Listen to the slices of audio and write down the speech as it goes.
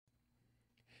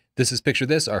This is Picture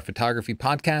This, our photography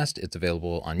podcast. It's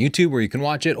available on YouTube where you can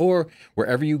watch it or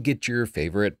wherever you get your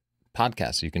favorite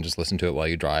podcasts. You can just listen to it while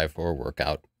you drive or work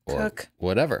out or cook,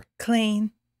 whatever. clean.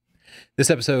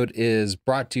 This episode is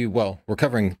brought to you, well, we're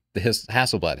covering the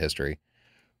Hasselblad history,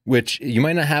 which you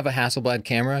might not have a Hasselblad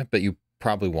camera, but you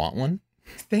probably want one.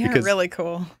 They are really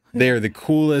cool. They are the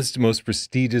coolest, most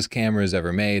prestigious cameras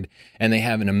ever made, and they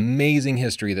have an amazing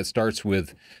history that starts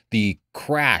with the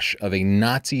crash of a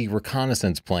Nazi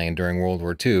reconnaissance plane during World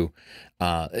War II.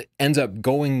 It ends up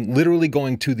literally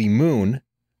going to the moon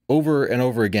over and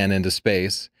over again into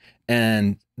space,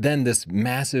 and then this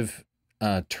massive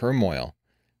turmoil,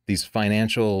 these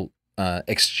financial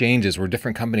exchanges where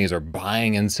different companies are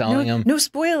buying and selling them. No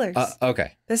spoilers.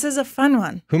 Okay. This is a fun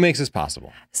one. Who makes this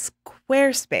possible?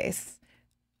 Squarespace.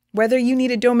 Whether you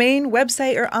need a domain,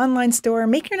 website, or online store,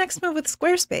 make your next move with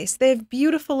Squarespace. They have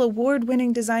beautiful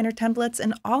award-winning designer templates,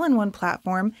 an all-in-one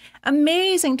platform,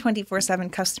 amazing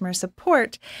 24/7 customer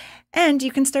support, and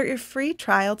you can start your free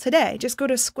trial today. Just go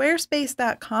to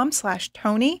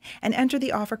squarespace.com/Tony and enter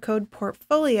the offer code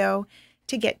portfolio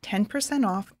to get 10%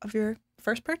 off of your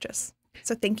first purchase.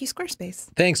 So thank you, Squarespace.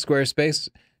 Thanks, Squarespace.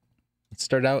 It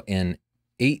started out in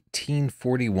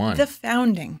 1841. The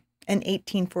founding in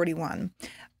 1841.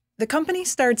 The company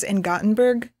starts in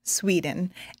Gothenburg,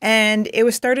 Sweden, and it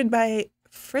was started by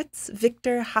Fritz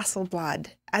Victor Hasselblad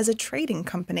as a trading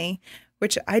company,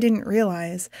 which I didn't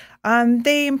realize.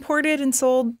 They imported and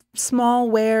sold small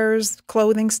wares,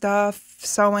 clothing stuff,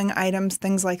 sewing items,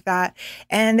 things like that.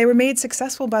 And they were made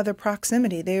successful by their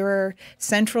proximity. They were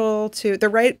central to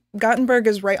Gothenburg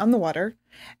is right on the water.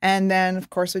 And then,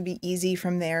 of course, it would be easy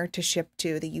from there to ship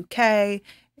to the UK,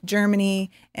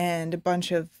 Germany, and a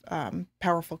bunch of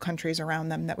powerful countries around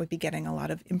them that would be getting a lot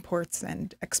of imports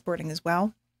and exporting as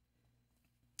well.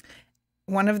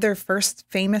 One of their first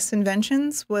famous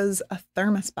inventions was a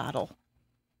thermos bottle.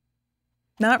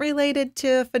 Not related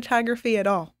to photography at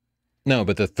all. No,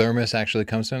 but the thermos actually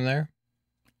comes from there?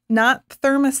 Not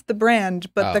Thermos the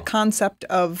brand, but the concept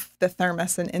of the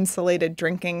thermos, an insulated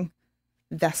drinking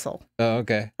vessel. Oh,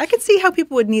 okay. I could see how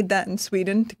people would need that in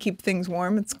Sweden to keep things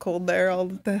warm. It's cold there all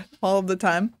of the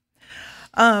time.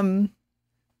 And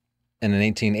in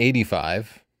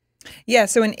 1885. Yeah,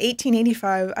 so in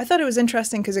 1885, I thought it was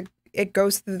interesting because it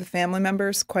goes through the family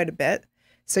members quite a bit.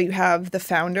 So you have the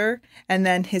founder and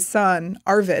then his son,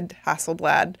 Arvid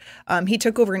Hasselblad. He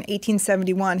took over in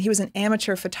 1871. He was an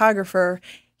amateur photographer.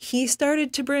 He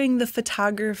started to bring the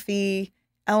photography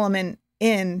element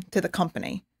into the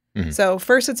company. Mm-hmm. So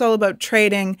first it's all about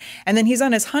trading, and then he's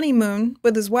on his honeymoon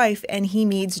with his wife, and he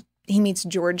meets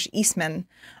George Eastman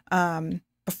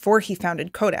before he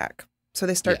founded Kodak. So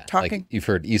they start talking. Like you've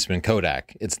heard Eastman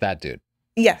Kodak. It's that dude.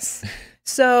 Yes.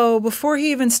 So before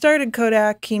he even started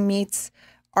Kodak, he meets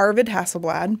Arvid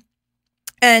Hasselblad,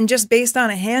 and just based on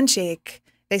a handshake,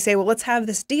 they say, well, let's have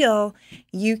this deal.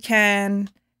 You can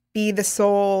be the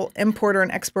sole importer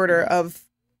and exporter of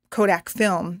Kodak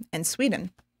film in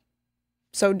Sweden.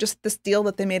 So just this deal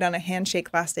that they made on a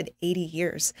handshake lasted 80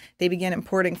 years. They began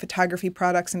importing photography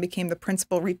products and became the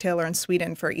principal retailer in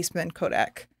Sweden for Eastman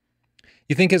Kodak.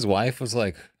 You think his wife was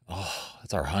like, oh,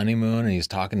 it's our honeymoon, and he's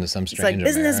talking to some strange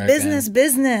It's like,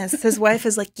 business. His wife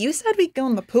is like, you said we'd go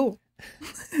in the pool.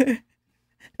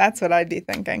 That's what I'd be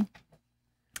thinking.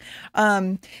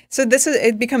 So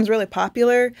it becomes really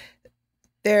popular.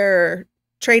 They're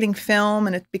trading film,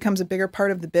 and it becomes a bigger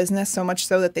part of the business, so much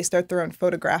so that they start their own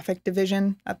photographic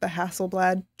division at the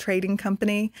Hasselblad Trading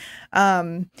Company.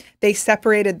 They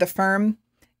separated the firm,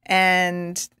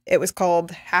 and it was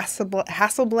called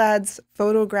Hasselblad's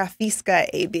Fotografiska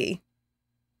AB.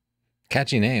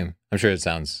 Catchy name. I'm sure it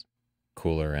sounds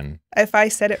cooler. And if I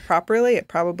said it properly, it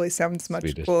probably sounds much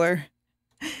Swedish. Cooler.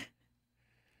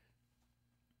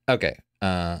 Okay.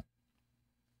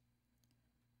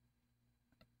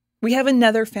 We have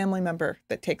another family member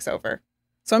that takes over.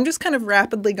 So I'm just kind of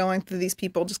rapidly going through these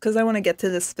people just because I want to get to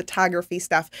this photography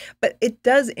stuff. But it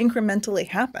does incrementally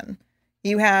happen.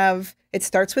 It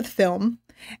starts with film,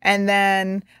 and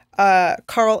then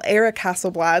Carl Eric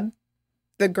Hasselblad,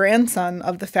 the grandson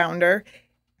of the founder,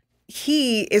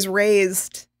 he is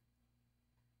raising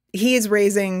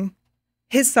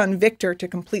his son Victor to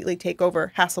completely take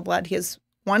over Hasselblad. He has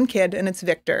one kid, and it's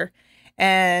Victor.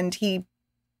 And he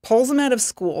pulls him out of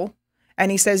school, and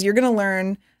he says, you're going to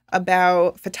learn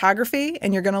about photography,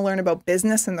 and you're going to learn about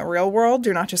business in the real world.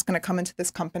 You're not just going to come into this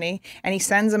company. And he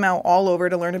sends him out all over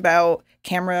to learn about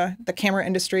the camera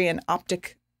industry and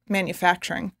optic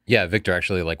manufacturing. Yeah, Victor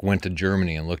actually like went to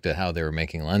Germany and looked at how they were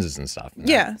making lenses and stuff. And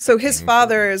Yeah. So his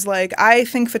father is like, I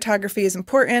think photography is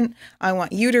important. I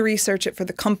want you to research it for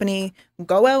the company.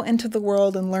 Go out into the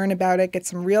world and learn about it. Get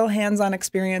some real hands-on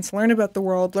experience. Learn about the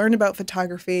world. Learn about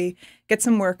photography. Get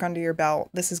some work under your belt.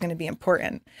 This is going to be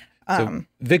important. So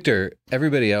Victor,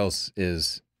 everybody else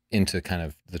is into kind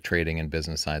of the trading and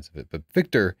business sides of it. But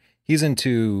Victor, he's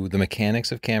into the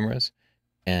mechanics of cameras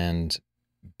and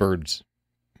birds.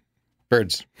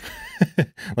 Birds.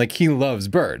 Like he loves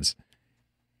birds.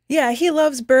 Yeah, he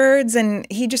loves birds and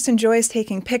he just enjoys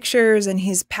taking pictures and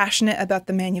he's passionate about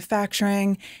the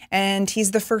manufacturing. And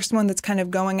he's the first one that's kind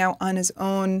of going out on his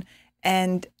own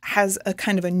and has a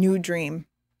kind of a new dream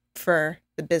for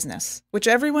the business, which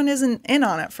everyone isn't in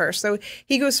on at first. So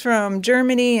he goes from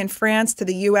Germany and France to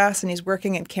the US and he's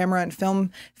working in camera and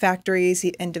film factories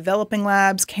and developing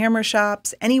labs, camera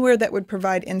shops, anywhere that would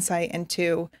provide insight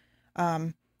into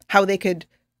how they could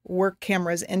work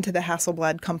cameras into the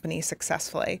Hasselblad company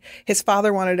successfully. His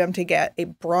father wanted him to get a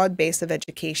broad base of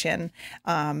education,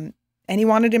 and he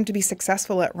wanted him to be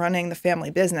successful at running the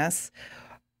family business.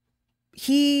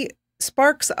 He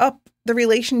sparks up the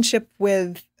relationship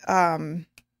with,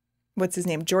 what's his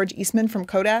name, George Eastman from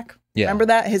Kodak. Yeah. Remember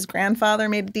that? His grandfather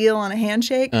made a deal on a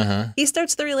handshake. He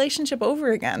starts the relationship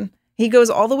over again. He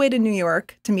goes all the way to New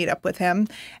York to meet up with him,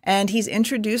 and he's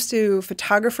introduced to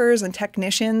photographers and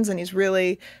technicians, and he's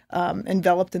really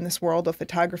enveloped in this world of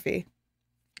photography.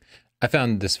 I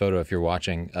found this photo, if you're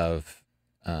watching, of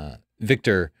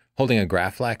Victor holding a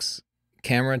Graflex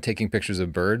camera, taking pictures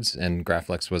of birds, and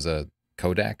Graflex was a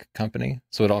Kodak company.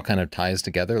 So it all kind of ties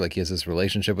together. Like he has this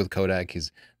relationship with Kodak.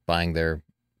 He's buying their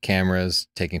cameras,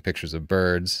 taking pictures of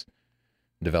birds,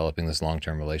 developing this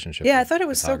long-term relationship. Yeah, I thought it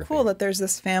was so cool that there's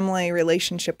this family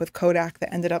relationship with Kodak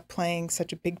that ended up playing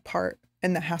such a big part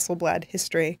in the Hasselblad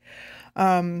history.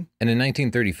 And in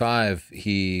 1935,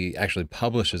 he actually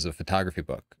publishes a photography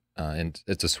book. And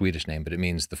it's a Swedish name, but it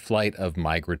means The Flight of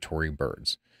Migratory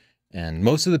Birds. And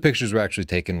most of the pictures were actually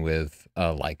taken with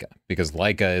Leica, because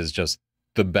Leica is just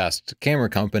the best camera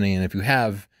company. And if you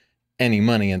have any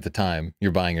money at the time,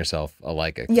 you're buying yourself a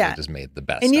Leica. Yeah. It just made the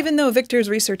best And stuff. even though Victor's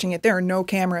researching it, there are no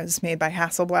cameras made by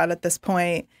Hasselblad at this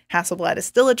point. Hasselblad is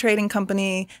still a trading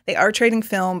company. They are trading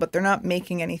film, but they're not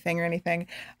making anything or anything.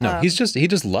 No, he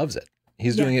just loves it.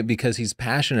 He's doing it because he's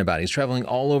passionate about it. He's traveling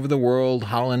all over the world,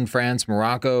 Holland, France,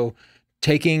 Morocco,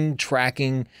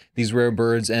 tracking these rare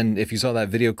birds. And if you saw that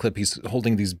video clip, he's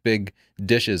holding these big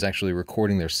dishes, actually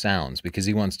recording their sounds, because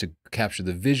he wants to capture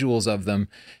the visuals of them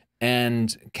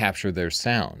and capture their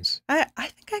sounds. I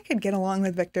think I could get along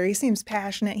with Victor. He seems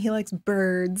passionate. He likes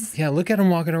birds. Yeah, look at him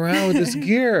walking around with this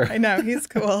gear. I know, he's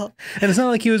cool. And it's not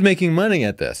like he was making money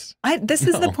at this. This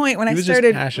is the point when I he was just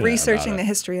started passionate researching about the it.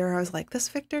 history, where I was like, this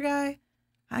Victor guy,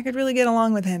 I could really get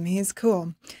along with him. He's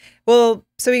cool. Well,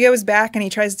 so he goes back and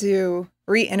he tries to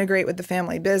reintegrate with the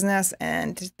family business,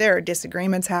 and there are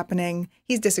disagreements happening.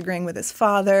 He's disagreeing with his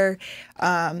father.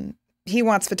 He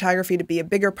wants photography to be a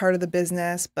bigger part of the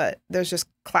business, but there's just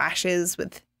clashes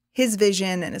with his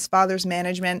vision and his father's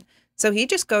management. So he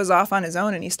just goes off on his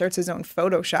own and he starts his own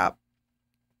photo shop,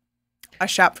 a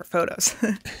shop for photos.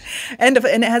 and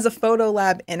it has a photo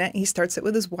lab in it. He starts it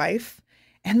with his wife,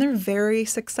 and they're very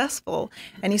successful.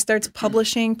 And he starts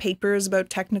publishing papers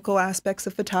about technical aspects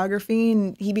of photography,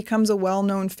 and he becomes a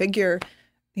well-known figure.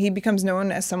 He becomes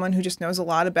known as someone who just knows a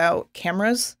lot about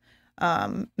cameras,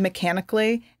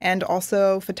 mechanically, and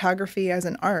also photography as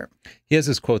an art. He has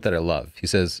this quote that I love. He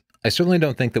says, "I certainly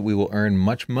don't think that we will earn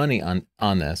much money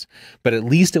on this, but at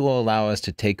least it will allow us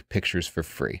to take pictures for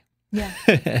free." Yeah.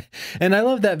 And I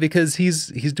love that because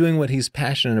he's doing what he's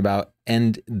passionate about,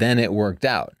 and then it worked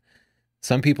out.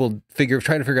 Some people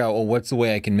try to figure out, well, what's the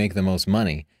way I can make the most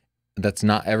money? That's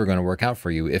not ever going to work out for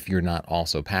you if you're not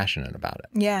also passionate about it.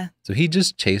 Yeah. So he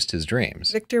just chased his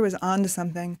dreams. Victor was on to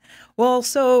something. Well,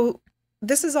 so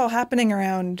this is all happening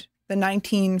around the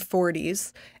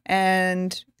 1940s,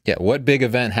 and Yeah, what big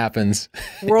event happens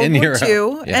World in War Europe?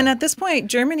 II. Yeah. And at this point,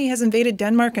 Germany has invaded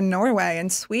Denmark and Norway,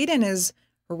 and Sweden is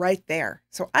right there.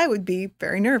 So I would be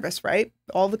very nervous, right?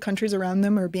 All the countries around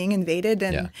them are being invaded,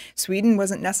 and Sweden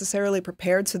wasn't necessarily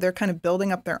prepared. So they're kind of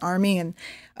building up their army, and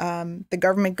the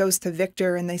government goes to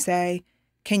Victor and they say,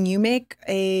 can you make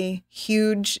a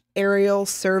huge aerial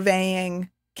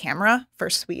surveying camera for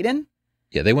Sweden?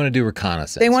 Yeah, they want to do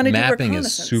reconnaissance. They want to do Mapping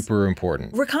reconnaissance. is super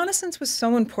important. Reconnaissance was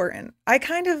so important.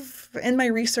 In my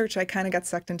research, I kind of got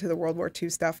sucked into the World War II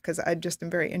stuff because I just am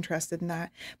very interested in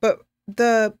that. But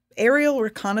the aerial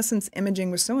reconnaissance imaging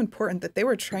was so important that they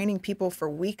were training people for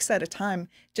weeks at a time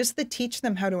just to teach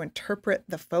them how to interpret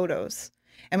the photos.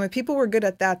 And when people were good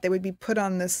at that, they would be put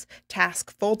on this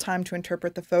task full time to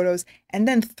interpret the photos, and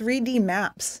then 3D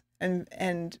maps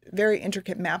and very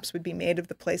intricate maps would be made of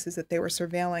the places that they were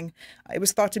surveilling. It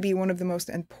was thought to be one of the most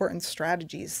important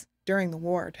strategies during the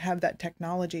war, to have that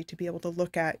technology to be able to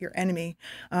look at your enemy.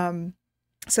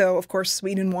 So, of course,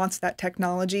 Sweden wants that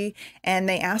technology, and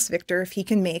they ask Victor if he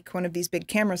can make one of these big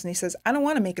cameras. And he says, I don't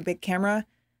want to make a big camera.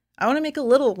 I want to make a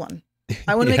little one.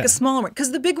 I want to make a smaller one.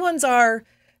 Because the big ones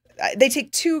they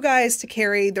take 2 guys to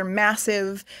carry. They're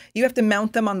massive. You have to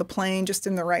mount them on the plane just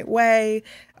in the right way.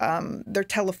 They're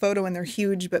telephoto and they're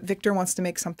huge, but Victor wants to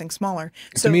make something smaller.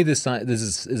 So, to me, this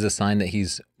is a sign that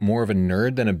he's more of a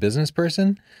nerd than a business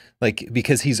person. Like,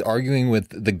 because he's arguing with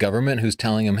the government who's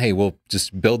telling him, hey, we'll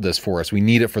just build this for us. We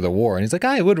need it for the war. And he's like,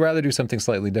 I would rather do something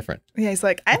slightly different. Yeah, he's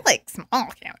like, I like small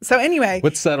cameras. So anyway.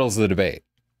 What settles the debate?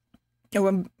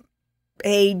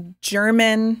 A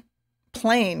German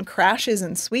plane crashes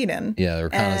in Sweden. Yeah, a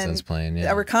reconnaissance plane.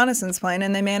 Yeah. A reconnaissance plane,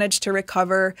 and they managed to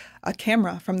recover a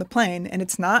camera from the plane. And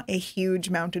it's not a huge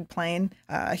mounted plane,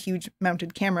 a huge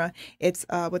mounted camera. It's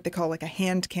what they call like a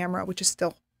hand camera, which is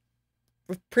still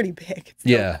pretty big. It's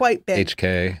still quite big.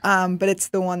 HK. But it's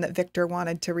the one that Victor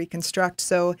wanted to reconstruct.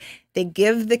 So they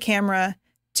give the camera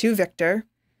to Victor,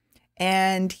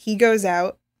 and he goes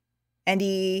out and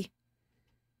he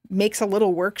makes a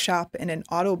little workshop in an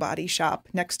auto body shop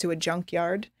next to a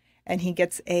junkyard, and he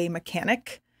gets a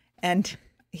mechanic, and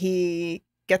he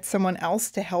gets someone else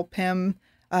to help him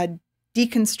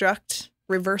deconstruct,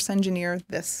 reverse engineer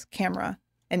this camera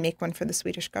and make one for the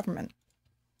Swedish government.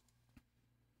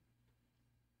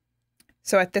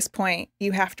 So at this point,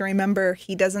 you have to remember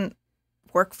he doesn't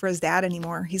work for his dad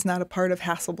anymore. He's not a part of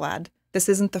Hasselblad. This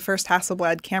isn't the first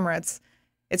Hasselblad camera.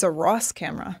 It's a Ross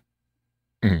camera.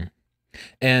 Mm-hmm.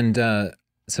 And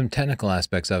some technical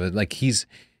aspects of it, like he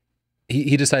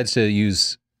decides to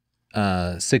use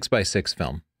 6x6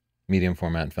 film, medium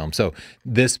format film. So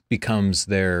this becomes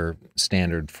their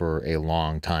standard for a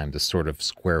long time, this sort of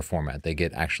square format. They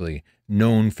get actually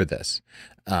known for this.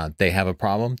 They have a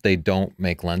problem. They don't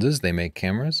make lenses. They make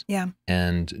cameras. Yeah.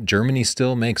 And Germany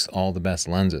still makes all the best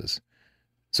lenses.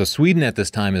 So Sweden at this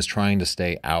time is trying to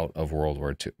stay out of World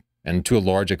War II. And to a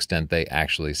large extent, they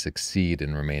actually succeed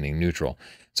in remaining neutral.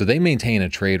 So they maintain a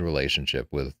trade relationship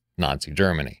with Nazi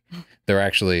Germany. They're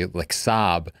actually, like,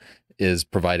 Saab is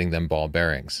providing them ball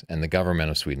bearings, and the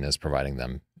government of Sweden is providing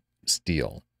them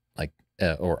steel, like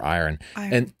or iron.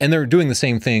 And they're doing the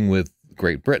same thing with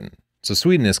Great Britain. So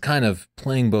Sweden is kind of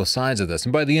playing both sides of this.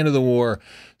 And by the end of the war,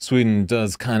 Sweden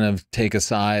does kind of take a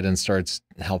side and starts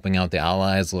helping out the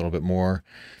Allies a little bit more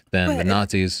than the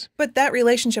Nazis. But that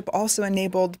relationship also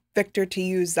enabled Victor to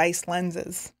use Zeiss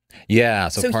lenses. Yeah,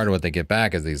 so part of what they get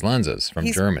back is these lenses from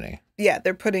Germany. Yeah,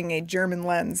 they're putting a German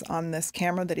lens on this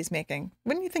camera that he's making.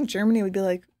 Wouldn't you think Germany would be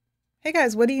like, hey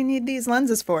guys, what do you need these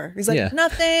lenses for? He's like,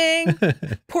 nothing.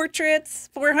 Portraits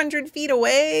 400 feet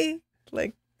away.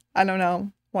 Like, I don't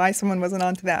know why someone wasn't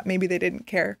onto that. Maybe they didn't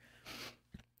care.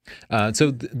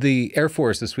 So the Air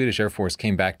Force, the Swedish Air Force,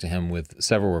 came back to him with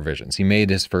several revisions. He made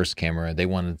his first camera. They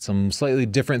wanted some slightly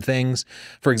different things.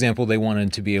 For example, they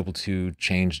wanted to be able to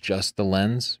change just the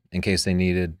lens in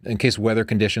case weather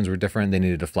conditions were different, they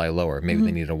needed to fly lower. Maybe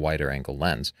they needed a wider angle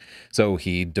lens. So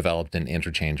he developed an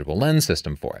interchangeable lens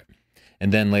system for it.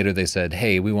 And then later they said,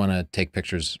 hey, we want to take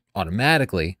pictures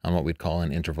automatically on what we'd call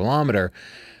an intervalometer.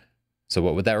 So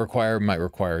what would that require? It might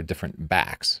require different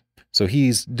backs. So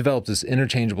he's developed this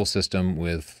interchangeable system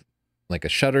with like a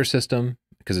shutter system,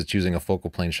 because it's using a focal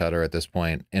plane shutter at this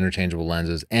point, interchangeable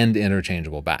lenses, and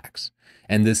interchangeable backs.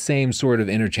 And this same sort of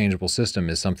interchangeable system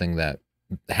is something that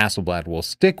Hasselblad will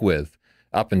stick with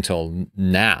up until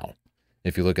now.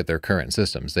 If you look at their current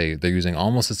systems, they're using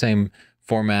almost the same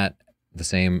format, the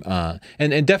same,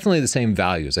 and definitely the same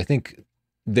values. I think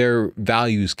their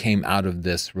values came out of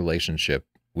this relationship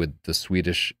with the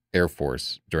Swedish Air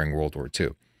Force during World War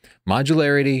II.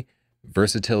 Modularity,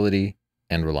 versatility,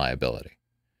 and reliability.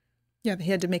 Yeah, he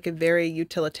had to make a very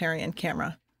utilitarian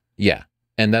camera. Yeah,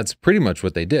 and that's pretty much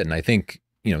what they did. And I think,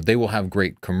 they will have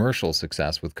great commercial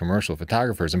success with commercial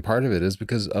photographers, and part of it is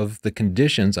because of the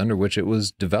conditions under which it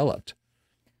was developed.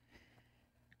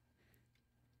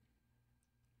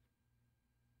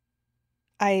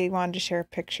 I wanted to share a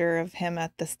picture of him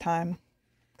at this time,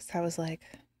 because I was like,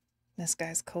 this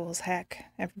guy's cool as heck.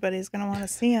 Everybody's going to want to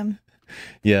see him.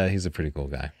 Yeah, he's a pretty cool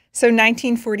guy. So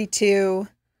 1942,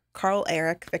 Carl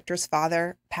Eric, Victor's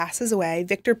father, passes away.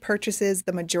 Victor purchases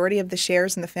the majority of the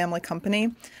shares in the family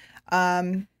company.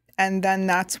 And then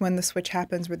that's when the switch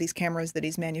happens, where these cameras that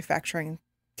he's manufacturing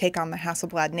take on the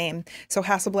Hasselblad name. So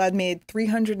Hasselblad made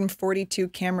 342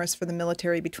 cameras for the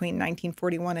military between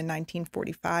 1941 and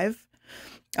 1945.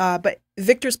 But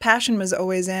Victor's passion was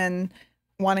always in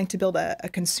wanting to build a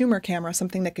consumer camera,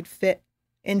 something that could fit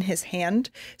in his hand.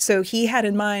 So he had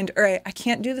in mind, all right, I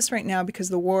can't do this right now because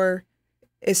the war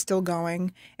is still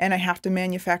going and I have to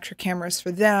manufacture cameras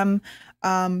for them.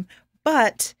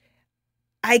 But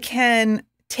I can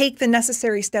take the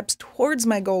necessary steps towards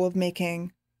my goal of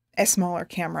making a smaller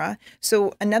camera.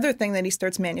 So another thing that he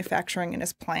starts manufacturing in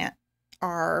his plant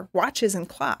are watches and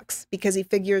clocks, because he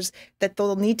figures that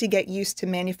they'll need to get used to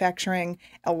manufacturing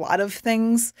a lot of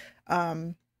things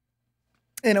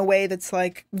in a way that's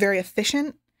like very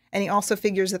efficient. And he also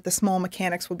figures that the small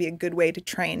mechanics will be a good way to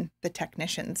train the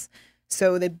technicians.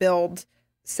 So they build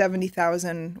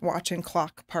 70,000 watch and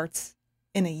clock parts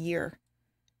in a year.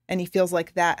 And he feels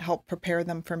like that helped prepare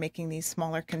them for making these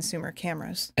smaller consumer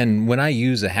cameras. And when I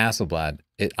use a Hasselblad,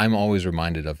 I'm always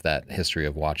reminded of that history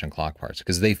of watch and clock parts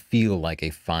because they feel like a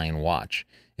fine watch.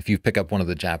 If you pick up one of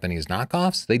the Japanese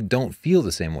knockoffs, they don't feel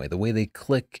the same way. The way they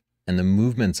click and the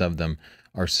movements of them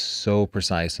are so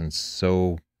precise and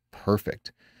so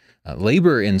perfect.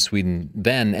 Labor in Sweden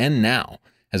then and now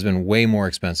has been way more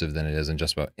expensive than it is in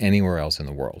just about anywhere else in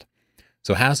the world.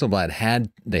 So Hasselblad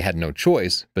had no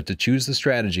choice but to choose the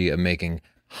strategy of making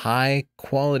high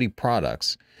quality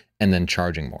products and then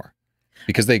charging more,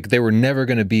 because they were never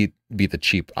going to be the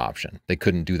cheap option. They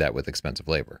couldn't do that with expensive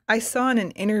labor. I saw in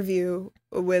an interview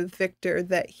with Victor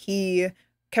that he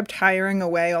kept hiring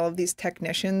away all of these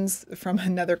technicians from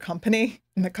another company,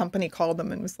 and the company called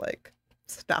him and was like,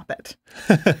 stop it.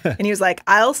 And he was like,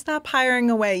 I'll stop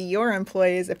hiring away your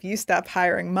employees if you stop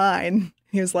hiring mine.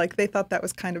 He was like, they thought that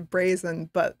was kind of brazen,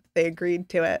 but they agreed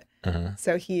to it.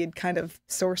 So he had kind of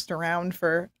sourced around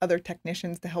for other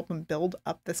technicians to help him build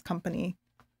up this company.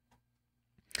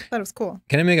 I thought it was cool.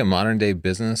 Can I make a modern day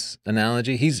business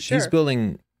analogy? He's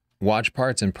building watch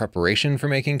parts in preparation for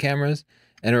making cameras.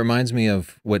 And it reminds me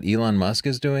of what Elon Musk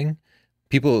is doing.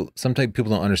 Sometimes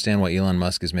people don't understand why Elon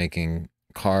Musk is making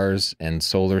cars and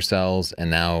solar cells,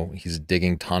 and now he's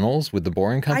digging tunnels with the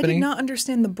Boring Company. I did not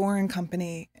understand the Boring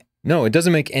Company. No, it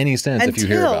doesn't make any sense if you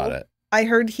hear about it. I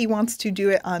heard he wants to do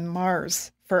it on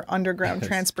Mars for underground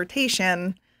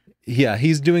transportation. Yeah,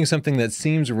 he's doing something that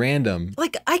seems random.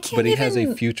 Like, I can't But he has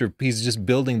a future. He's just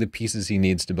building the pieces he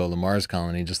needs to build a Mars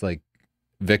colony, just like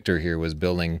Victor here was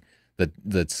building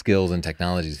the skills and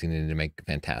technologies he needed to make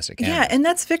fantastic cameras. Yeah, and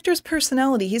that's Victor's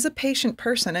personality. He's a patient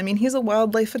person. I mean, he's a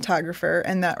wildlife photographer,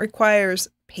 and that requires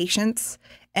patience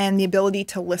and the ability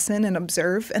to listen and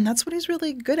observe, and that's what he's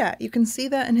really good at. You can see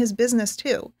that in his business,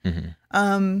 too.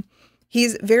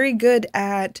 He's very good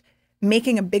at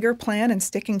making a bigger plan and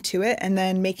sticking to it, and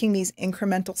then making these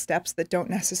incremental steps that don't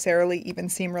necessarily even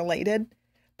seem related.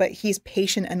 But he's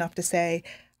patient enough to say,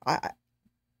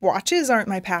 watches aren't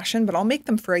my passion, but I'll make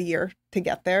them for a year to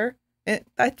get there.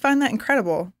 I find that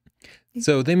incredible.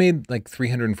 So they made like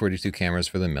 342 cameras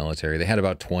for the military. They had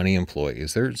about 20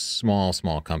 employees. They're a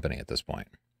small company at this point.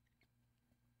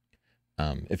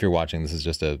 If you're watching, this is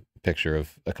just a picture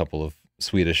of a couple of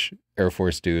Swedish Air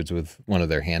Force dudes with one of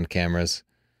their hand cameras,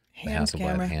 the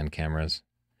Hasselblad hand cameras.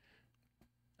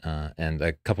 And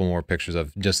a couple more pictures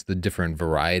of just the different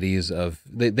varieties of,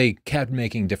 they kept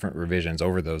making different revisions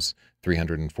over those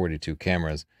 342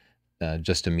 cameras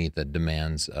just to meet the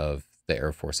demands of the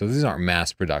Air Force. So these aren't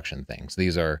mass production things.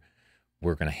 These are,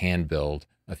 we're going to hand build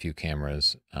a few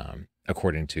cameras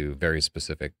according to very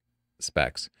specific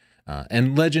specs.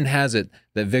 And legend has it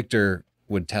that Victor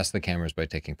would test the cameras by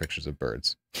taking pictures of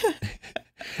birds.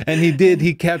 And he did.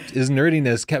 He kept, his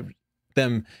nerdiness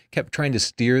kept trying to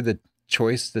steer the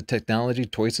technology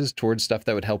choices towards stuff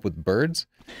that would help with birds.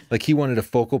 Like he wanted a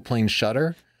focal plane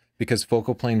shutter, because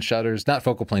focal plane shutters, not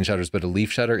focal plane shutters, but a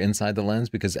leaf shutter inside the lens,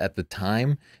 because at the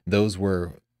time those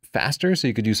were faster, so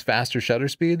you could use faster shutter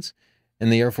speeds,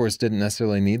 and the Air Force didn't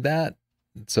necessarily need that.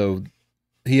 So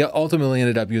he ultimately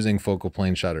ended up using focal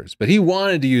plane shutters, but he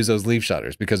wanted to use those leaf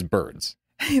shutters because birds.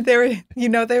 There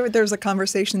was a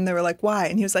conversation. They were like, "Why?"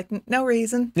 And he was like, "No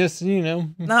reason. Yes,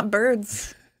 not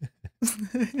birds."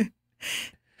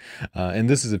 And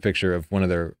this is a picture of one of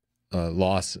their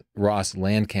Ross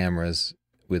land cameras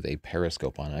with a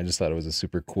periscope on it. I just thought it was a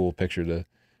super cool picture to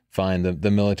find.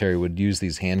 The military would use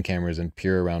these hand cameras and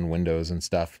peer around windows and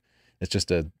stuff. It's just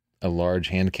a large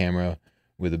hand camera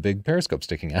with a big periscope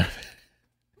sticking out of it.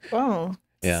 Oh,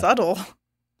 yeah. Subtle.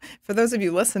 For those of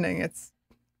you listening, it's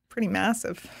pretty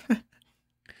massive.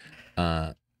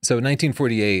 So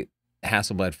 1948,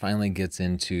 Hasselblad finally gets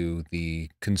into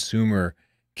the consumer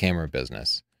camera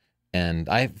business. And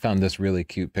I found this really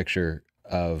cute picture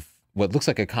of what looks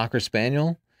like a Cocker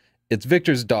Spaniel it's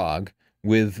Victor's dog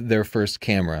with their first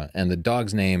camera, and the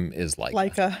dog's name is Leica.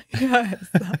 Leica, yes.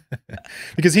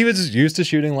 Because he was used to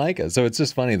shooting Leica. So it's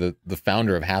just funny that the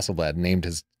founder of Hasselblad named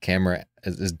his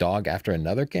dog after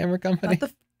another camera company. Not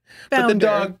the founder, but the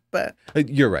dog. But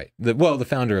You're right. The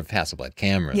founder of Hasselblad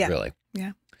cameras, yeah. really.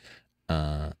 Yeah.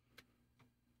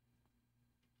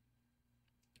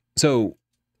 So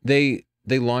they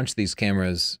launched these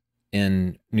cameras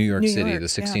in New York City, the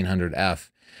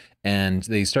 1600F, and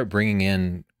they start bringing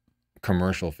in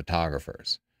commercial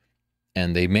photographers,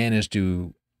 and they managed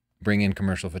to bring in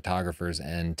commercial photographers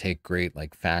and take great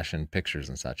like fashion pictures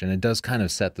and such. And it does kind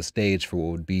of set the stage for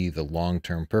what would be the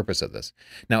long-term purpose of this.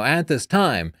 Now, at this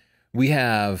time, we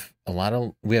have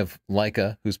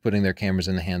Leica, who's putting their cameras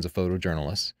in the hands of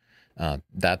photojournalists.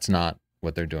 That's not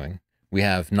what they're doing. We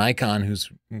have Nikon,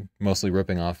 who's mostly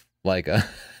ripping off Leica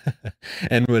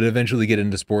and would eventually get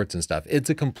into sports and stuff.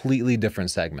 It's a completely different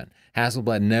segment.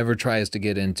 Hasselblad never tries to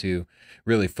get into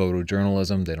really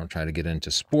photojournalism. They don't try to get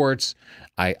into sports.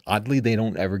 Oddly, they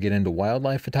don't ever get into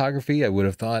wildlife photography. I would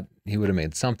have thought he would have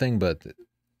made something, but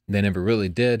they never really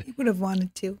did. He would have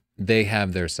wanted to. They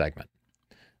have their segment.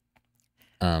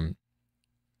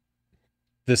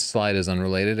 This slide is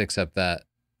unrelated, except that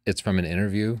it's from an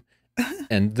interview.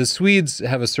 And the Swedes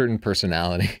have a certain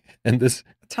personality. And this...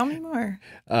 Tell me more.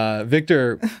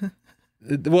 Victor,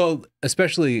 well,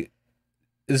 especially,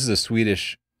 this is a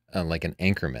Swedish, like an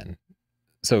anchorman.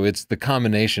 So it's the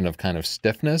combination of kind of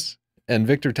stiffness. And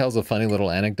Victor tells a funny little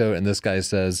anecdote, and this guy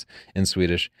says in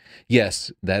Swedish,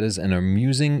 "Yes, that is an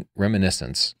amusing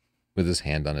reminiscence," with his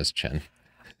hand on his chin.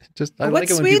 I what like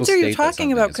it when Swedes people are you state that talking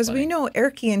something about? is Because we funny. know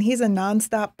Erky, and he's a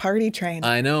nonstop party train.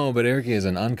 I know, but Erky is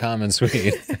an uncommon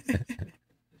Swede.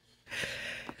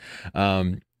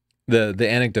 The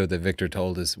anecdote that Victor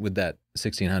told is with that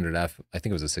 1600F, I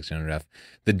think it was a 1600F,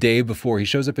 the day before he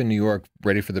shows up in New York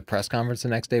ready for the press conference the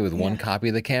next day with one copy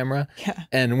of the camera. Yeah.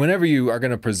 And whenever you are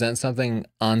going to present something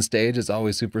on stage, it's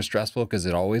always super stressful because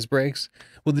it always breaks.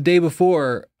 Well, the day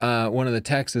before, one of the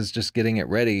techs is just getting it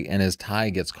ready and his tie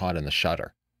gets caught in the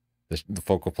shutter, the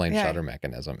focal plane shutter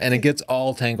mechanism, and it gets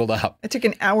all tangled up. It took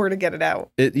an hour to get it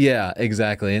out. Yeah,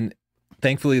 exactly. And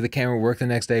thankfully, the camera worked the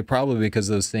next day, probably because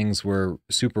those things were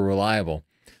super reliable.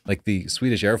 Like the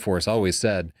Swedish Air Force always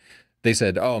said, they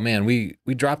said, "Oh man, we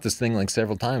dropped this thing like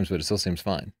several times, but it still seems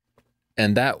fine."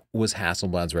 And that was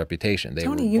Hasselblad's reputation.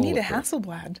 Tony, you need a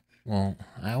Hasselblad. Well,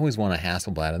 I always want a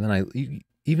Hasselblad, and then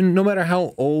even no matter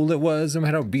how old it was, no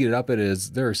matter how beat up it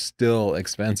is, they're still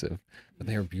expensive, but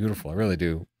they are beautiful. I really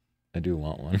do. I do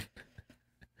want one.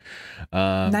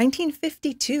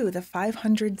 1952, the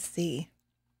 500C.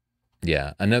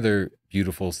 Yeah, another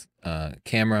beautiful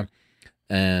camera.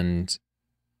 And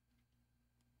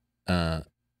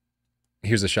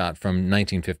here's a shot from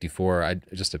 1954.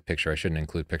 Just a picture. I shouldn't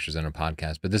include pictures in a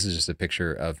podcast, but this is just a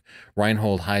picture of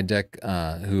Reinhold Heydrich,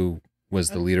 who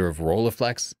was the leader of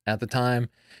Rolleiflex at the time,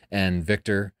 and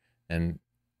Victor. And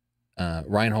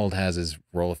Reinhold has his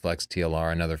Rolleiflex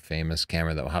TLR, another famous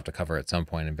camera that we'll have to cover at some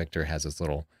point, and Victor has his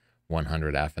little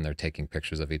 100F, and they're taking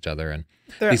pictures of each other. And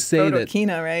they're at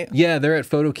Photokina, right? Yeah, they're at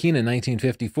Photokina in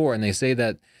 1954, and they say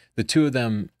that the two of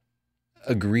them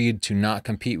agreed to not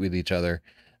compete with each other.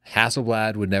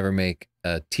 Hasselblad would never make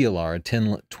a TLR,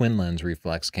 a twin lens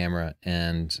reflex camera,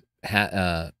 and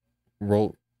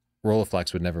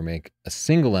Rolleiflex would never make a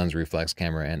single lens reflex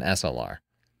camera and SLR.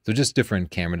 So just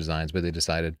different camera designs, but they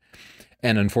decided.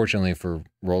 And unfortunately for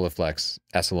Rolleiflex,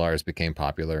 SLRs became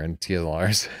popular and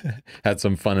TLRs had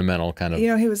some fundamental kind of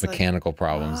mechanical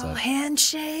problems. Oh,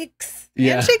 handshakes.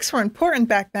 Yeah. Handshakes were important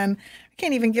back then. I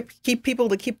can't even keep people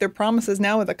to keep their promises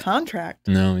now with a contract.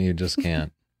 No, you just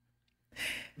can't.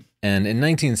 And in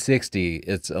 1960,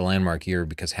 it's a landmark year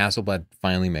because Hasselblad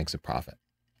finally makes a profit.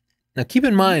 Now, keep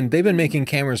in mind, they've been making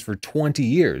cameras for 20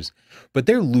 years, but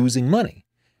they're losing money.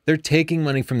 They're taking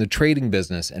money from the trading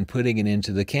business and putting it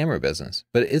into the camera business,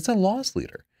 but it's a loss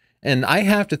leader. And I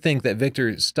have to think that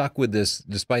Victor stuck with this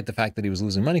despite the fact that he was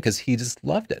losing money because he just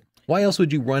loved it. Why else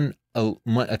would you run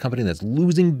a company that's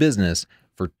losing business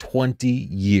for 20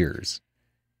 years?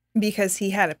 Because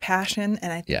he had a passion,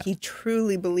 and I think he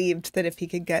truly believed that if he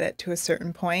could get it to a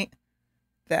certain point,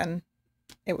 then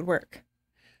it would work.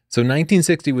 So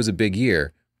 1960 was a big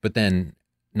year, but then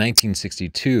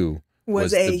 1962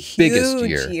 was a the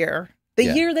biggest year. The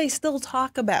year they still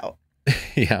talk about.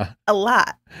 Yeah. A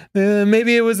lot.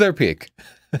 Maybe it was their peak.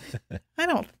 I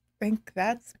don't think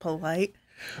that's polite.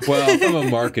 Well, from a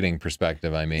marketing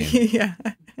perspective, I mean. Yeah.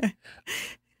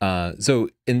 So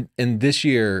in this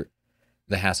year,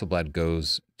 the Hasselblad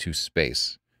goes to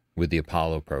space with the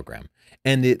Apollo program.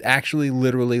 And it actually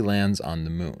literally lands on the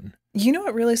moon. You know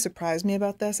what really surprised me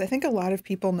about this? I think a lot of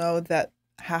people know that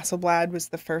Hasselblad was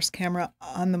the first camera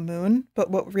on the moon, but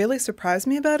what really surprised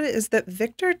me about it is that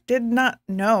Victor did not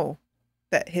know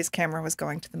that his camera was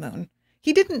going to the moon.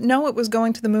 He didn't know it was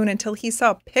going to the moon until he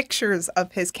saw pictures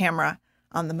of his camera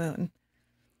on the moon.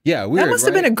 Yeah, weird, that must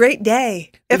have been a great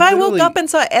day. If I woke up and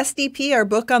saw SDP, our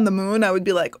book on the moon, I would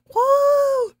be like,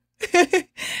 whoa!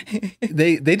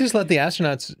 They just let the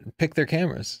astronauts pick their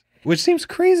cameras, which seems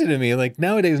crazy to me. Like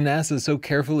nowadays, NASA so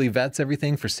carefully vets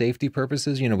everything for safety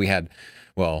purposes. You know,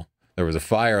 there was a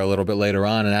fire a little bit later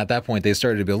on, and at that point, they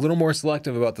started to be a little more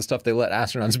selective about the stuff they let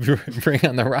astronauts bring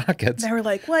on the rockets. They were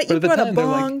like, what? You brought a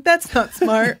bong? Like, that's not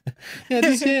smart.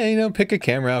 Pick a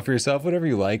camera out for yourself, whatever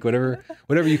you like,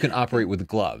 whatever you can operate with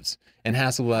gloves. And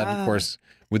Hasselblad, of course,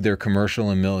 with their commercial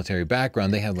and military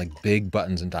background, they had like big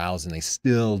buttons and dials, and they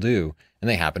still do. And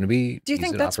they happen to be. Do you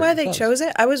think that's why they chose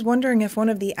it? I was wondering if one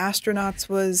of the astronauts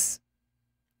was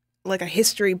like a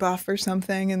history buff or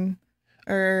something,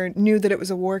 or knew that it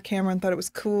was a war camera and thought it was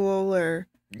cool, or.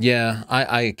 Yeah,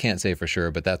 I can't say for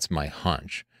sure, but that's my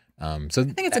hunch. So I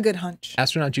think it's a good hunch.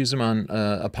 Astronauts use them on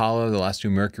Apollo, the last 2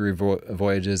 Mercury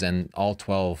voyages, and all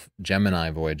 12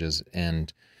 Gemini voyages.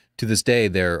 And to this day,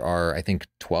 there are, I think,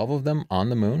 12 of them on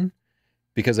the moon,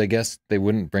 because I guess they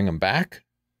wouldn't bring them back.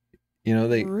 You know,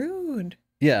 rude.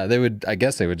 Yeah, I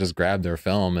guess they would just grab their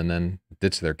film and then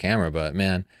ditch their camera. But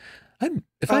man, I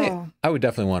would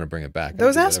definitely want to bring it back.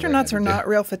 Those astronauts are not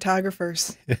real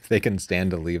photographers. If they can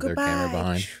stand to leave their camera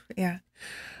behind. Yeah.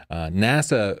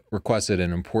 NASA requested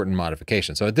an important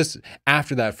modification. So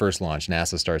after that first launch,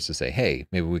 NASA starts to say, hey,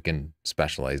 maybe we can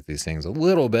specialize these things a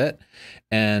little bit.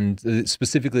 And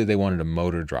specifically, they wanted a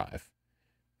motor drive,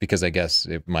 because I guess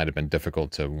it might have been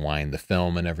difficult to wind the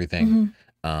film and everything.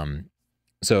 Mm-hmm.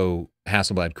 So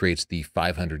Hasselblad creates the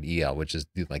 500 EL, which is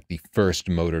like the first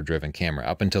motor-driven camera.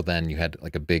 Up until then, you had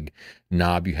like a big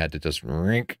knob you had to just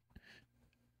rink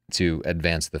to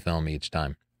advance the film each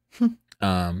time.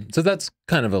 So that's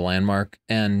kind of a landmark.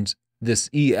 And this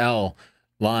EL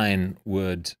line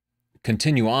would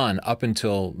continue on up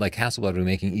until, like, Hasselblad would be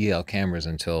making EL cameras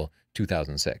until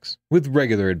 2006, with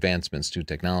regular advancements to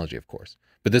technology, of course.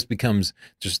 But this becomes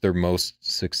just their most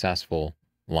successful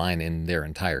line in their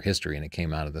entire history, and it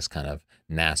came out of this kind of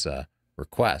NASA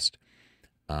request.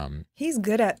 He's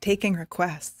good at taking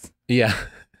requests. Yeah.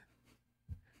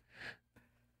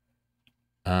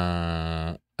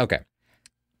 Okay.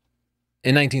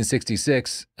 In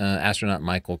 1966, astronaut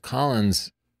Michael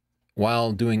Collins,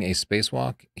 while doing a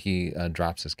spacewalk, he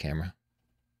drops his camera.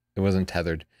 It wasn't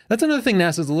tethered. That's another thing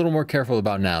NASA's a little more careful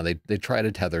about now. They try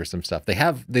to tether some stuff.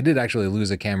 They did actually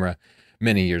lose a camera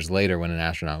many years later when an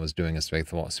astronaut was doing a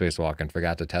spacewalk and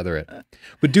forgot to tether it.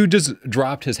 But dude just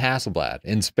dropped his Hasselblad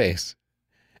in space.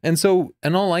 And so,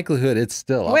 in all likelihood, it's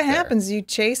still up there. What happens? You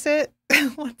chase it?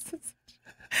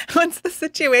 What's the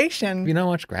situation? You not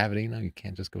watch Gravity? No, you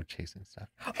can't just go chasing stuff.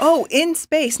 Oh, in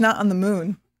space, not on the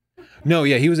moon. No,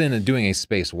 yeah, he was doing a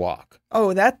spacewalk.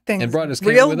 Oh, that thing's and brought his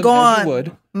real with him, gone. as he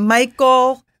would.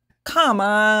 Michael, come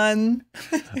on.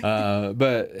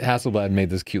 But Hasselblad made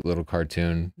this cute little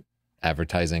cartoon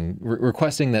advertising,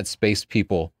 requesting that space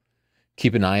people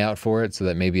keep an eye out for it so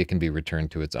that maybe it can be returned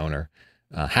to its owner.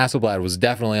 Hasselblad was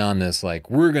definitely on this, like,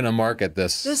 we're going to market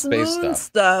this space moon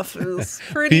stuff is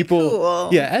pretty cool.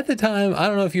 Yeah, at the time, I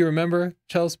don't know if you remember,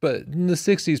 Chelsea, but in the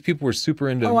 60s, people were super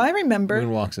into I remember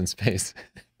moonwalks in space.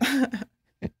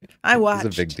 I watched. It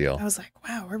was a big deal. I was like,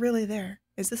 wow, we're really there.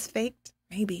 Is this faked?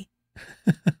 Maybe.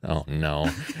 Oh, no.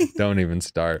 Don't even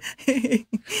start.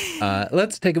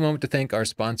 Let's take a moment to thank our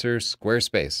sponsor,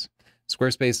 Squarespace.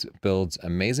 Squarespace builds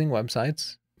amazing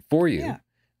websites for you. Yeah.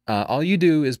 All you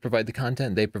do is provide the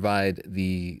content. They provide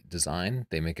the design.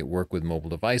 They make it work with mobile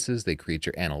devices. They create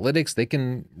your analytics. They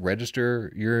can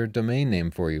register your domain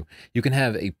name for you. You can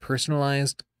have a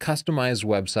personalized, customized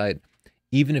website,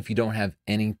 even if you don't have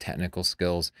any technical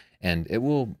skills, and it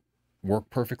will work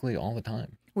perfectly all the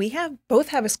time. We both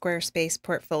have a Squarespace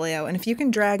portfolio, and if you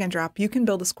can drag and drop, you can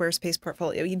build a Squarespace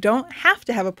portfolio. You don't have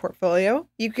to have a portfolio.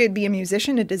 You could be a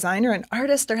musician, a designer, an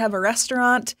artist, or have a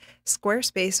restaurant.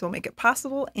 Squarespace will make it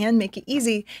possible and make it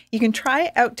easy. You can try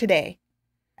it out today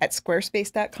at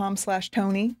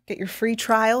squarespace.com/Tony. Get your free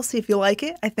trial, see if you like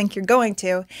it. I think you're going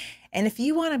to. And if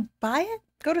you want to buy it,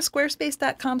 go to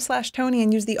squarespace.com/Tony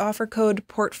and use the offer code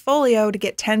portfolio to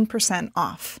get 10%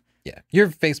 off. Yeah, your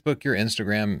Facebook, your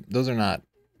Instagram, those are not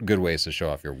good ways to show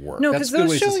off your work. No, that's good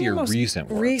ways to see your recent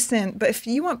work. Recent, but if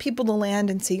you want people to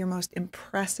land and see your most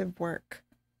impressive work,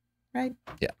 right?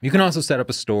 Yeah. You can also set up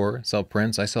a store, sell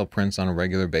prints. I sell prints on a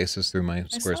regular basis through my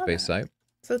Squarespace site.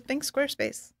 So thanks,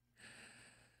 Squarespace.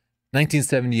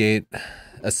 1978,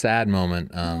 a sad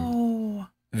moment.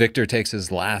 Victor takes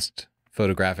his last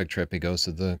photographic trip. He goes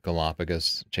to the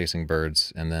Galapagos chasing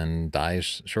birds and then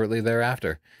dies shortly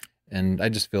thereafter. And I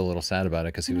just feel a little sad about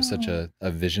it because he was such a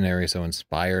visionary, so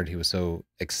inspired. He was so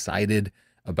excited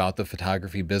about the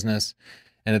photography business.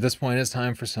 And at this point, it's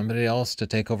time for somebody else to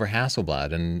take over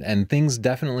Hasselblad. And things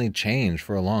definitely changed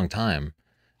for a long time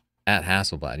at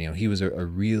Hasselblad. You know, he was a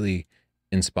really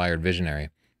inspired visionary.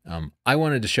 I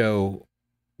wanted to show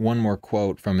one more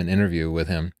quote from an interview with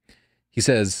him. He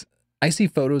says, "I see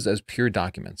photos as pure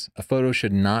documents. A photo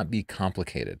should not be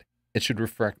complicated. It should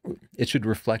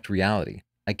reflect reality.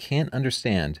 I can't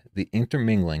understand the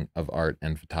intermingling of art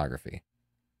and photography."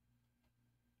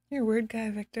 You're a weird guy,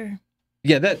 Victor.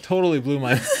 Yeah, that totally blew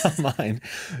my mind.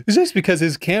 It's just because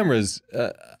his cameras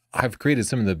have created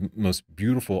some of the most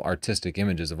beautiful artistic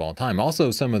images of all time.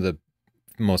 Also, some of the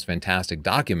most fantastic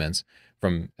documents,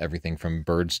 from everything from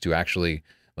birds to actually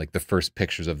like the first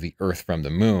pictures of the Earth from the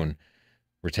moon,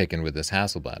 were taken with this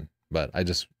Hasselblad. But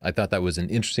I thought that was an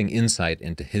interesting insight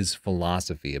into his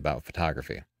philosophy about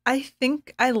photography.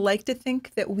 I like to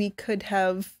think that we could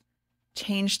have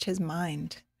changed his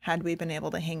mind had we been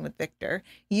able to hang with Victor.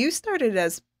 You started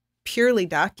as purely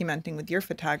documenting with your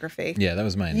photography. Yeah, that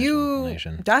was my initial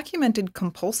inclination. You documented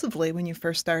compulsively when you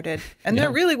first started, and Yeah.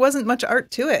 there really wasn't much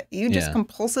art to it. You just Yeah.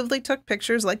 compulsively took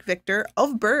pictures like Victor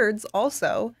of birds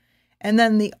also, and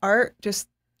then the art just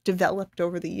developed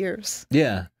over the years.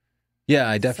 Yeah. Yeah,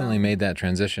 I definitely made that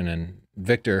transition. And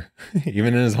Victor,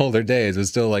 even in his older days, was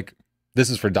still like, this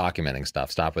is for documenting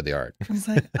stuff. Stop with the art. I was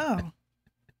like, oh,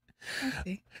 I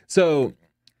see. So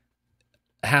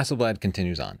Hasselblad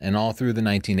continues on. And all through the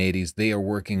 1980s, they are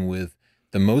working with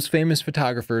the most famous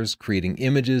photographers, creating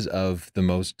images of the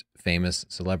most famous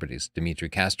celebrities. Dimitri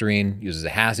Castorine uses a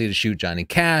Hassie to shoot Johnny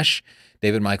Cash.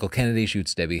 David Michael Kennedy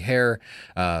shoots Debbie Hare.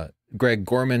 Greg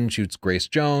Gorman shoots Grace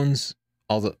Jones.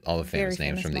 All the famous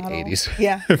names from the model. 80s.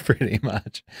 Yeah. Pretty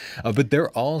much. But they're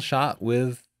all shot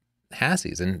with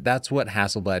Hassies, and that's what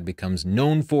Hasselblad becomes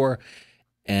known for.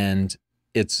 And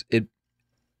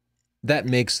that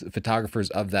makes photographers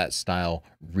of that style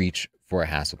reach for a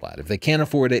Hasselblad. If they can't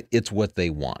afford it, it's what they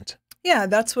want. Yeah,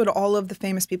 that's what all of the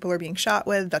famous people are being shot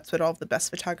with. That's what all of the best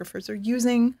photographers are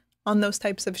using on those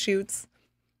types of shoots.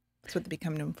 That's what they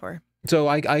become known for. So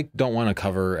I don't want to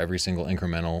cover every single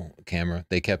incremental camera.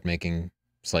 They kept making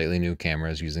slightly new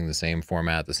cameras using the same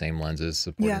format, the same lenses,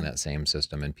 supporting that same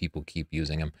system, and people keep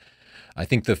using them. I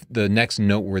think the next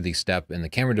noteworthy step in the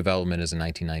camera development is in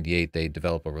 1998. They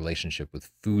develop a relationship with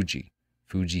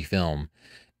Fujifilm,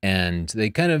 and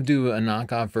they kind of do a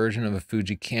knockoff version of a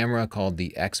Fuji camera called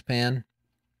the X-Pan,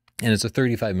 and it's a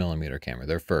 35 millimeter camera,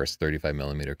 their first 35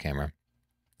 millimeter camera,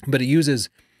 but it uses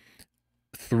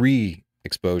 3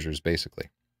 exposures basically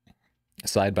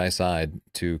side by side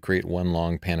to create one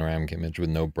long panoramic image with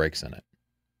no breaks in it.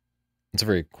 It's a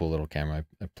very cool little camera.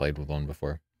 I played with one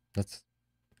before. That's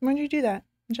When did you do that?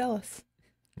 I'm jealous.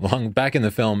 long back in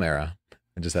the film era.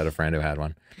 I just had a friend who had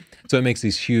one. So it makes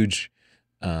these huge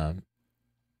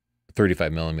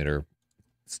 35 millimeter,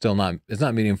 it's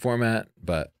not medium format,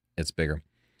 but it's bigger.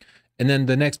 And then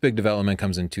the next big development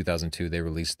comes in 2002. They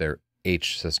released their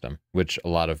H system, which a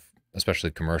lot of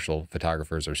especially commercial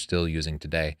photographers are still using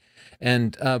today.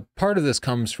 And part of this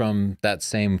comes from that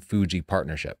same Fuji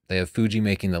partnership. They have Fuji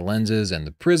making the lenses and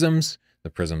the prisms. The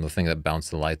prism, the thing that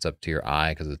bounces the lights up to your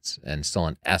eye, because it's still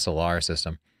an SLR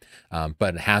system.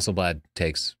 But Hasselblad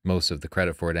takes most of the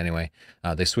credit for it anyway.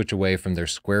 They switch away from their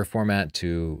square format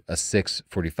to a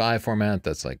 645 format.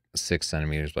 That's like 6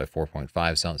 centimeters by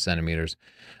 4.5 centimeters.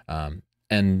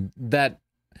 And that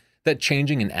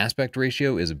changing in aspect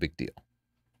ratio is a big deal.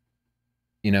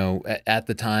 You know, at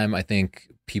the time, I think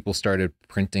people started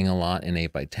printing a lot in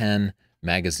 8x10.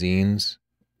 Magazines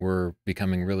were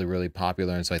becoming really, really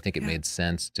popular. And so I think it made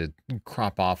sense to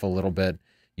crop off a little bit,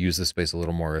 use the space a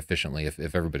little more efficiently.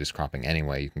 If everybody's cropping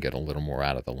anyway, you can get a little more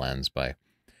out of the lens by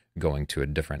going to a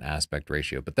different aspect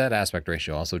ratio. But that aspect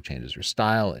ratio also changes your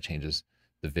style. It changes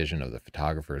the vision of the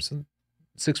photographers. And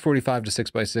 645 to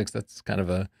 6x6, that's kind of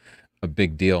a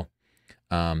big deal.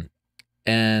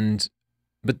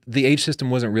 But the H system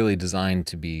wasn't really designed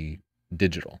to be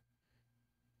digital,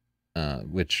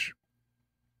 which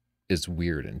is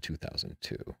weird in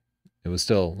 2002. It was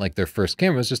still like their first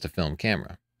camera was just a film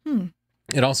camera.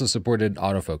 It also supported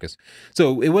autofocus.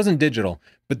 So it wasn't digital,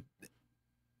 but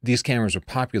these cameras were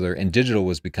popular, and digital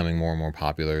was becoming more and more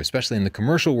popular, especially in the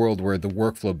commercial world where the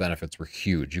workflow benefits were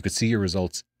huge. You could see your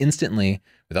results instantly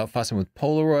without fussing with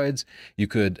Polaroids. You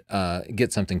could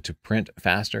get something to print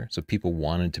faster, so people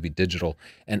wanted to be digital,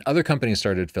 and other companies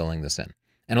started filling this in.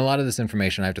 And a lot of this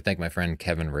information, I have to thank my friend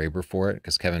Kevin Raber for it,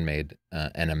 because Kevin made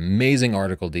an amazing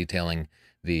article detailing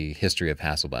the history of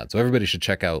Hasselblad. So everybody should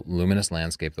check out Luminous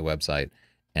Landscape, the website,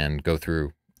 and go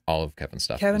through all of Kevin's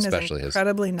stuff, Kevin especially is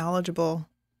incredibly knowledgeable.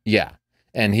 Yeah.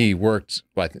 And he worked,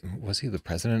 was he the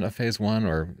president of Phase One,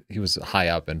 or he was high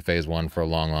up in Phase One for a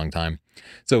long, long time.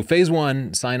 So Phase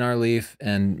One, Sinar Leaf,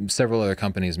 and several other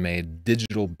companies made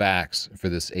digital backs for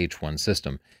this H1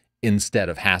 system instead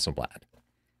of Hasselblad.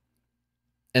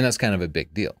 And that's kind of a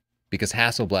big deal because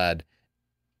Hasselblad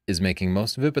is making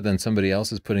most of it, but then somebody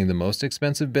else is putting the most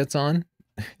expensive bits on,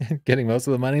 getting most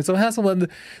of the money. So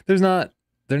Hasselblad,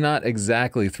 they're not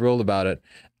exactly thrilled about it,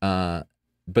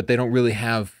 but they don't really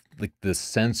have like the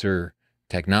sensor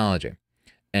technology,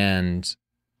 and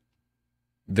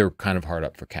they're kind of hard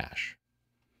up for cash.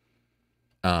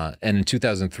 And in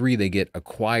 2003, they get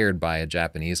acquired by a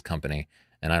Japanese company,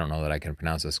 and I don't know that I can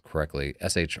pronounce this correctly,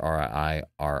 Shiro,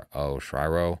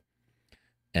 Shiro.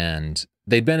 And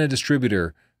they'd been a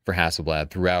distributor for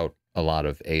Hasselblad throughout a lot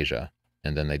of Asia,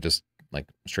 and then they just like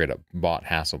straight up bought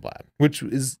Hasselblad, which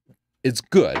is, it's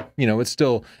good. You know, it's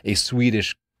still a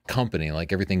Swedish company,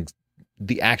 like everything's,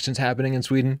 the action's happening in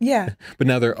Sweden. Yeah. But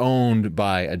now they're owned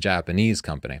by a Japanese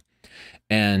company.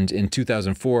 And in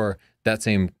 2004, that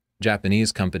same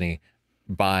Japanese company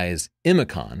buys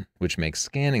Imicon, which makes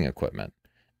scanning equipment.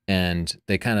 And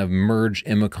they kind of merge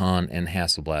Imicon and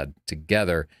Hasselblad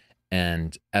together.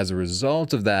 And as a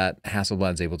result of that,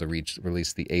 Hasselblad's able to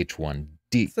release the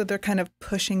H1D. So they're kind of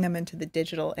pushing them into the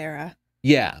digital era.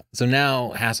 Yeah. So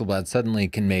now Hasselblad suddenly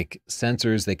can make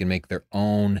sensors. They can make their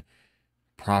own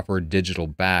proper digital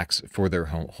backs for their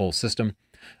whole system.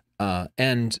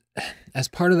 And as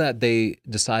part of that, they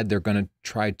decide they're going to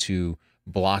try to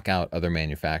block out other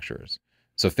manufacturers.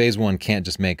 So Phase One can't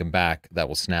just make a back that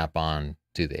will snap on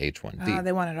to the H1D.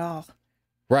 They want it all.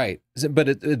 Right.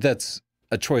 But that's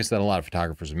a choice that a lot of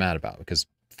photographers are mad about because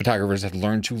photographers have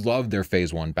learned to love their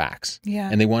Phase One backs. Yeah.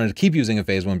 And they wanted to keep using a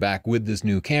Phase One back with this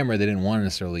new camera. They didn't want to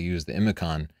necessarily use the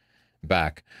Imicon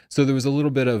back. So there was a little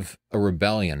bit of a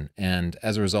rebellion. And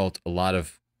as a result, a lot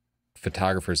of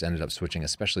photographers ended up switching,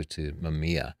 especially to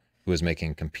Mamiya, who was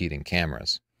making competing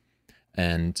cameras.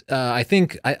 And I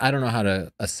think, I don't know how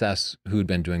to assess who'd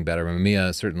been doing better.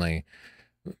 Mamiya certainly,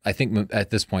 I think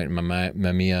at this point,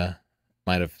 Mamiya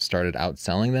might have started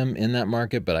outselling them in that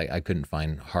market, but I couldn't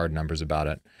find hard numbers about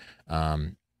it.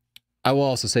 I will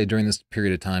also say during this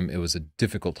period of time, it was a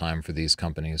difficult time for these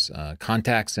companies.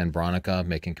 Contax and Bronica,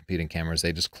 making competing cameras,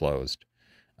 they just closed.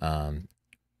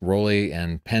 Rolly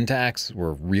and Pentax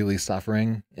were really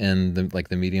suffering in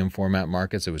the medium format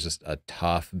markets. It was just a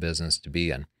tough business to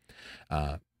be in.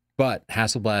 But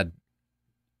Hasselblad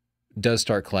does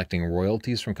start collecting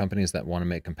royalties from companies that want to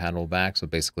make compatible backs. So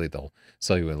basically, they'll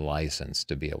sell you a license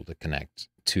to be able to connect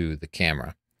to the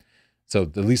camera. So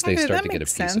at least they start to get a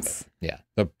piece of it. Yeah.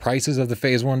 The prices of the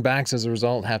Phase One backs as a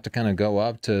result have to kind of go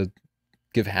up to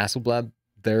give Hasselblad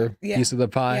their piece of the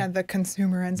pie. Yeah, the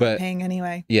consumer ends up paying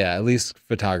anyway. Yeah, at least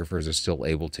photographers are still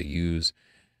able to use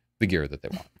the gear that they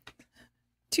want.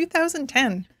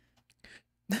 2010.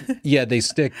 Yeah,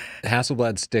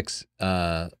 Hasselblad sticks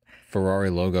Ferrari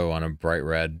logo on a bright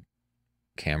red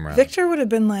camera. Victor would have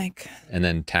been like... And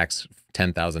then tax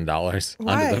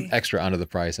 $10,000 extra onto the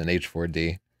price in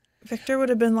H4D. Victor would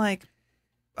have been like,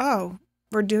 oh,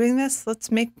 we're doing this?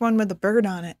 Let's make one with a bird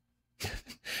on it.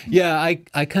 Yeah,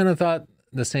 I kind of thought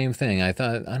the same thing. I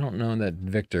thought, I don't know that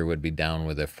Victor would be down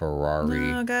with a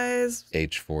Ferrari guys.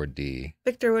 H4D.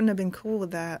 Victor wouldn't have been cool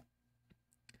with that.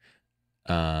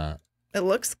 It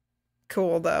looks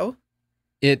cool, though.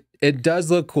 It does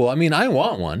look cool. I mean, I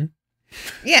want one.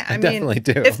 Yeah, I definitely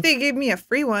do. If they gave me a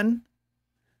free one,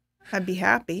 I'd be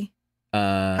happy.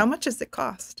 How much does it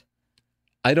cost?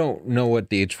 I don't know what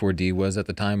the H4D was at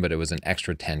the time, but it was an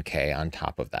extra $10K on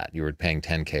top of that. You were paying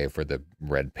 $10K for the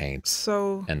red paint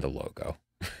and the logo.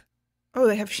 Oh,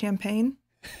 they have champagne?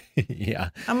 Yeah.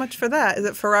 How much for that? Is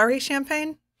it Ferrari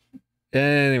champagne?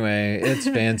 Anyway, it's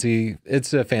fancy.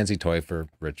 It's a fancy toy for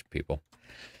rich people.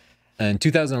 In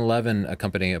 2011, a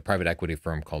private equity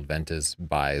firm called Ventus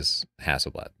buys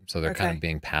Hasselblad. So they're kind of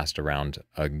being passed around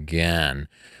again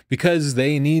because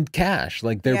they need cash.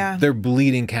 Like they're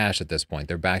bleeding cash at this point.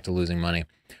 They're back to losing money.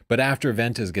 But after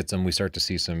Ventus gets them, we start to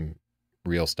see some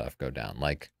real stuff go down,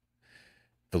 like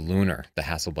the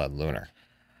Hasselblad Lunar.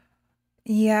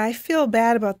 Yeah, I feel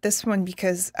bad about this one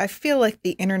because I feel like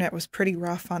the internet was pretty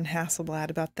rough on Hasselblad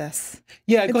about this.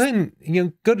 Yeah, go ahead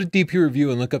and go to DP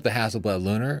Review and look up the Hasselblad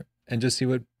Lunar and just see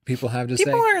what people have to say.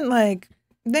 People aren't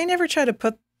they never try to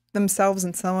put themselves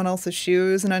in someone else's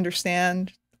shoes and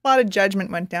understand. A lot of judgment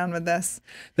went down with this.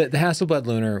 The Hasselblad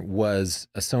Lunar was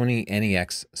a Sony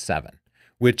NEX7,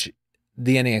 which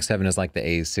the NEX7 is like the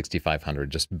A6500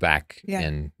 just back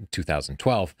in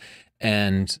 2012.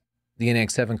 And the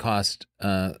NEX7 cost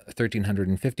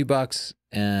 $1,350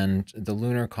 and the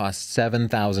Lunar cost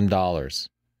 $7,000.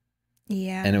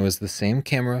 Yeah. And it was the same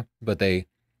camera, but they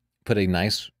put a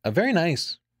very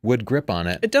nice wood grip on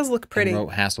it. It does look pretty. And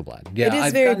wrote Hasselblad. Yeah, it is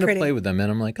I've very gotten pretty. to play with them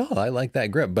and I'm like, oh, I like that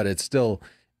grip, but it's a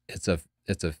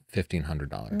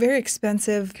 $1,500. Very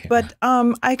expensive, camera.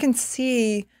 but I can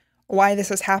see why this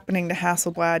is happening to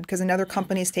Hasselblad because another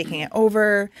company is taking it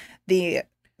over.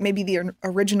 Maybe the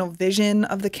original vision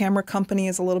of the camera company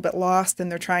is a little bit lost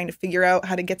and they're trying to figure out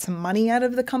how to get some money out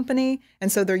of the company.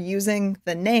 And so they're using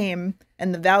the name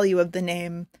and the value of the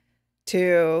name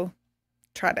to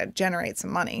try to generate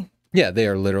some money. Yeah, they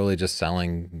are literally just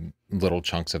selling little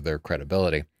chunks of their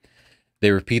credibility. They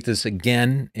repeat this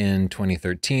again in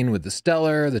 2013 with the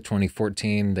Stellar. The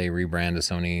 2014, they rebrand a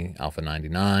Sony Alpha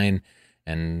 99.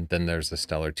 And then there's the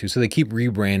Stellar 2. So they keep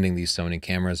rebranding these Sony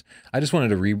cameras. I just wanted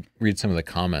to read some of the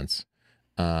comments.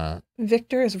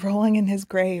 Victor is rolling in his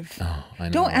grave. Oh, I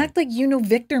know. Don't act like you know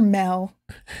Victor, Mel.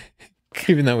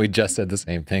 Even though we just said the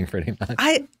same thing pretty much.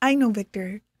 I know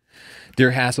Victor.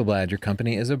 Dear Hasselblad, your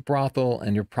company is a brothel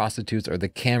and your prostitutes are the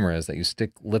cameras that you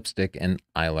stick lipstick and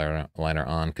eyeliner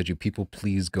on. Could you people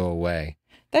please go away?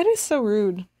 That is so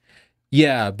rude.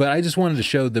 Yeah, but I just wanted to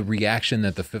show the reaction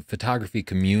that the photography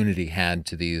community had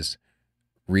to these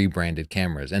rebranded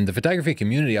cameras. And the photography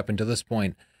community up until this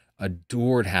point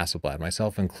adored Hasselblad,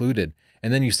 myself included.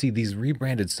 And then you see these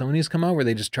rebranded Sonys come out where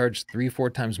they just charge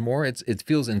 3-4 times more. It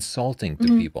feels insulting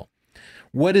to people.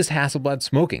 What is Hasselblad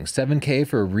smoking? $7K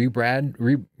for a rebadged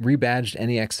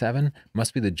NEX7?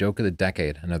 Must be the joke of the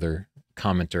decade. Another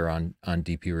commenter on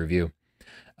DP Review.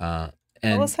 And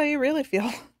Tell us how you really feel.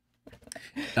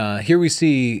 Here we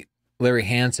see Larry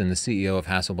Hansen, the CEO of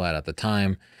Hasselblad at the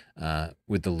time,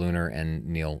 with the Lunar and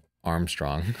Neil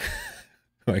Armstrong,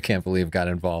 who I can't believe got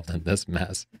involved in this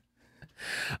mess.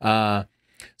 But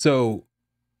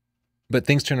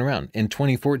things turn around. In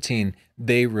 2014,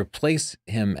 they replace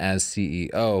him as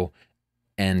CEO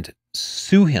and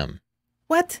sue him.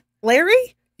 What?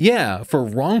 Larry? Yeah, for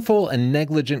wrongful and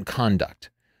negligent conduct.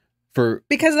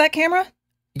 Because of that camera?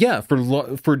 Yeah,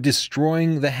 for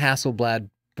destroying the Hasselblad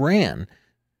brand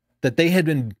that they had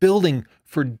been building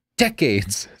for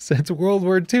decades. Since World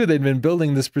War II, they'd been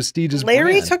building this prestigious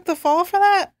Larry brand. took the fall for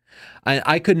that?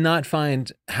 I could not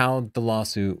find how the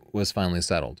lawsuit was finally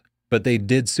settled, but they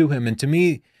did sue him. And to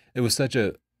me, it was such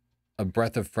a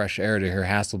breath of fresh air to hear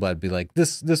Hasselblad be like,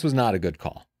 this was not a good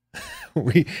call.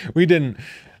 we didn't,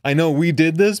 I know we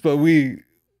did this, but we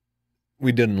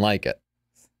didn't like it.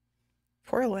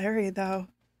 Poor Larry, though.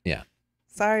 Yeah.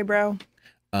 Sorry, bro.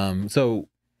 So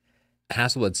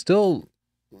Hasselblad still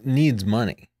needs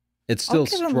money. It's still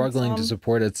struggling to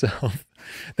support itself.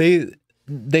 They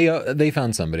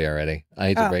found somebody already. I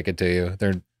hate to break it to you.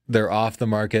 They're off the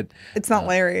market. It's not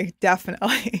Larry,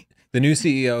 definitely. The new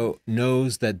CEO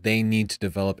knows that they need to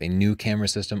develop a new camera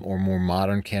system or more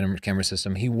modern camera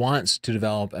system. He wants to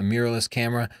develop a mirrorless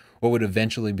camera, what would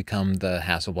eventually become the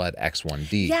Hasselblad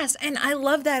X1D. Yes, and I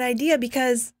love that idea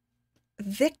because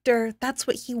Victor, that's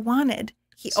what he wanted.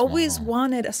 He always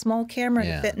wanted a small camera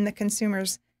to fit in the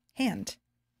consumer's hand.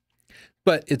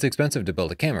 But it's expensive to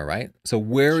build a camera, right? So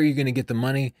where are you going to get the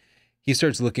money? He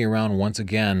starts looking around once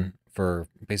again for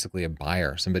basically a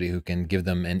buyer, somebody who can give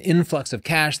them an influx of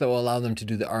cash that will allow them to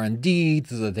do the R&D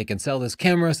so that they can sell this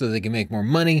camera so that they can make more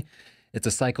money. It's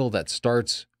a cycle that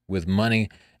starts with money.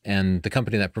 And the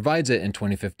company that provides it in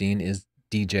 2015 is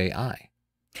DJI.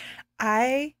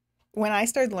 When I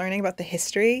started learning about the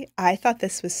history, I thought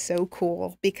this was so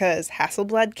cool because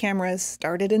Hasselblad cameras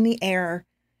started in the air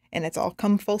and it's all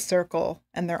come full circle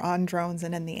and they're on drones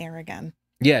and in the air again.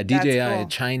 Yeah, DJI, a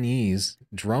Chinese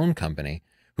drone company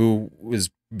who was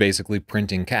basically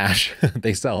printing cash.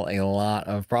 They sell a lot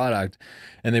of product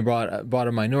and they bought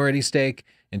a minority stake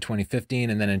in 2015.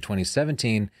 And then in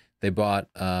 2017, they bought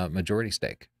a majority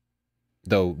stake.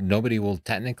 Though nobody will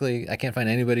technically, I can't find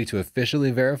anybody to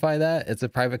officially verify that. It's a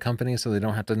private company, so they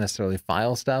don't have to necessarily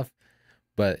file stuff.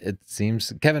 But it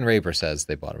seems, Kevin Raber says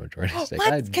they bought a majority stake.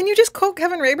 What? Can you just quote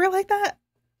Kevin Raber like that?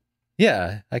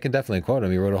 Yeah, I can definitely quote him.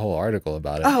 He wrote a whole article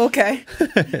about it. Oh, okay.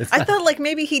 I thought like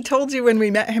maybe he told you when we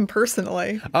met him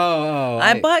personally. Oh.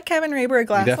 I bought Kevin Raber a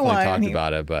glass of wine. We definitely talked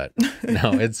about it, but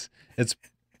no,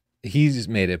 he's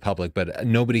made it public, but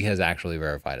nobody has actually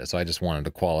verified it. So I just wanted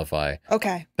to qualify.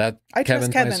 Okay. That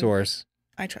Kevin's my source.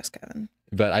 I trust Kevin.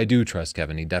 But I do trust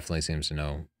Kevin. He definitely seems to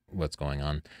know what's going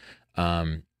on.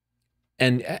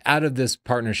 And out of this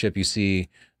partnership, you see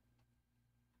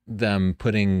them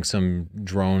putting some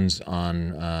drones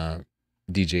on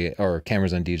DJI or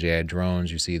cameras on DJI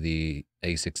drones. You see the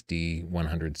A6D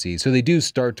 100C. So they do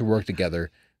start to work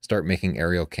together, start making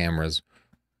aerial cameras.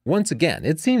 Once again,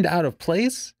 it seemed out of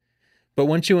place, but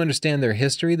once you understand their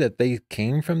history, that they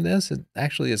came from this, it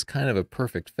actually is kind of a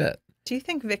perfect fit. Do you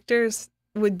think Victor's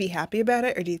would be happy about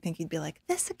it, or do you think he'd be like,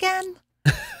 this again?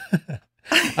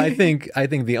 I think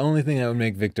the only thing that would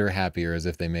make Victor happier is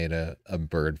if they made a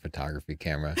bird photography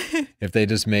camera. If they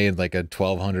just made like a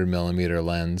 1200 millimeter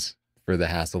lens for the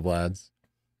Hasselblads.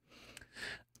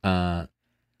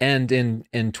 And in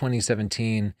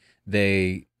 2017,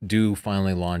 they do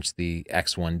finally launch the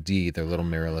X1D, their little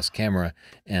mirrorless camera,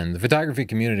 and the photography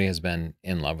community has been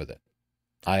in love with it.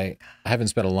 I haven't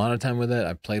spent a lot of time with it.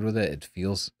 I've played with it. It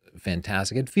feels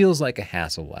fantastic. It feels like a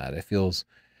Hasselblad. It feels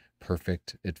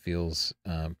perfect. It feels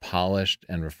polished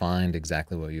and refined,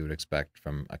 exactly what you would expect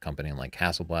from a company like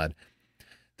Hasselblad.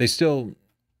 They still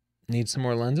need some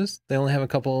more lenses. They only have a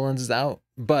couple of lenses out,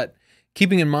 but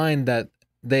keeping in mind that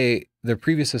their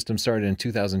previous system started in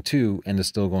 2002 and is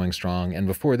still going strong. And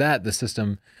before that, the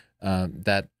system,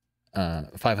 that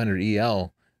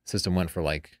 500EL system went for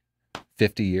like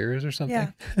 50 years or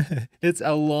something. Yeah. It's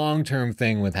a long-term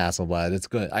thing with Hasselblad. It's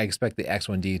good. I expect the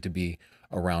X1D to be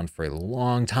around for a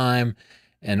long time.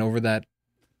 And over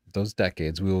those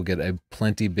decades, we will get a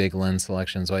plenty big lens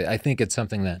selection. So I think it's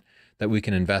something that we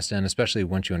can invest in, especially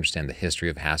once you understand the history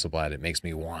of Hasselblad. It makes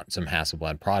me want some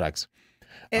Hasselblad products.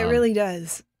 It really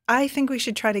does. I think we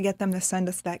should try to get them to send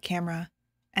us that camera,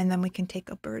 and then we can take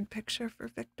a bird picture for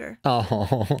Victor.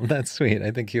 Oh, that's sweet.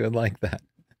 I think he would like that.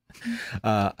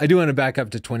 I do want to back up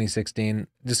to 2016,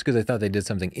 just because I thought they did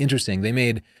something interesting. They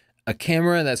made a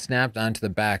camera that snapped onto the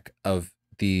back of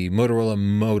the Motorola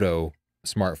Moto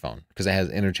smartphone, because it has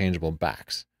interchangeable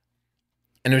backs.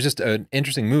 And it was just an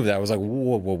interesting move that I was like,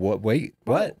 whoa, wait,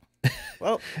 what?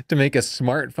 Whoa. To make a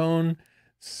smartphone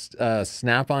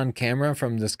snap-on camera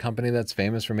from this company that's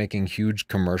famous for making huge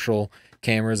commercial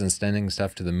cameras and sending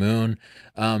stuff to the moon.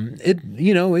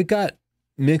 It got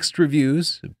mixed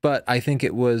reviews, but I think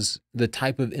it was the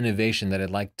type of innovation that I'd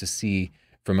like to see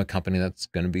from a company that's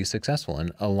going to be successful.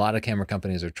 And a lot of camera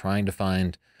companies are trying to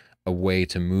find a way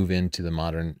to move into the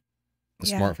modern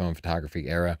smartphone photography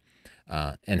era.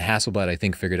 And Hasselblad, I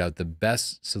think, figured out the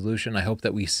best solution. I hope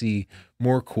that we see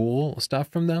more cool stuff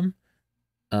from them.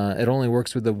 It only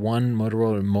works with the one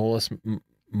Motorola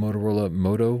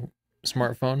Moto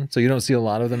smartphone, so you don't see a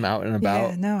lot of them out and about.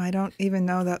 Yeah, no, I don't even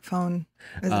know that phone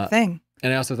is a thing.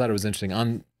 And I also thought it was interesting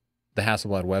on the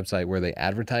Hasselblad website where they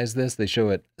advertise this. They show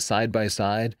it side by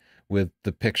side with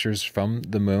the pictures from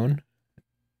the moon.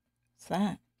 What's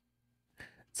that?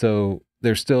 So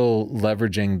they're still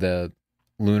leveraging the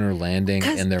lunar landing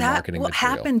in their marketing material. What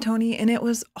happened, Tony, and it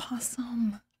was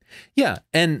awesome. Yeah,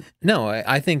 and no,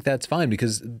 I think that's fine,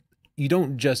 because you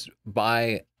don't just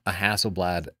buy a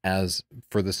Hasselblad as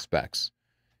for the specs.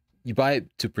 You buy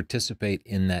it to participate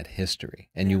in that history,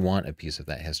 and you want a piece of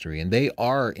that history, and they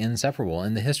are inseparable,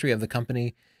 and the history of the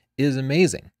company is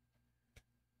amazing.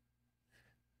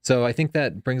 So I think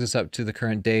that brings us up to the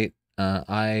current date.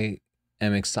 I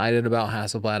am excited about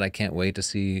Hasselblad. I can't wait to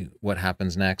see what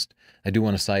happens next. I do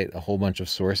want to cite a whole bunch of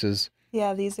sources.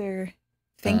 Yeah, these are...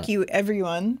 Thank you,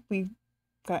 everyone. We've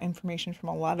got information from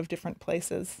a lot of different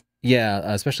places. Yeah,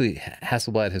 especially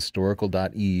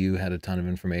HasselbladHistorical.eu had a ton of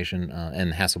information,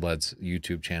 and Hasselblad's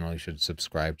YouTube channel. You should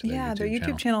subscribe to their YouTube channel. Yeah, their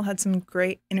YouTube channel had some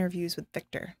great interviews with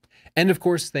Victor. And of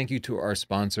course, thank you to our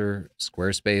sponsor,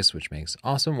 Squarespace, which makes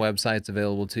awesome websites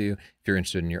available to you. If you're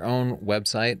interested in your own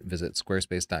website, visit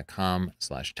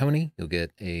squarespace.com/Tony. You'll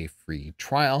get a free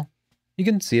trial. You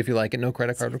can see if you like it. No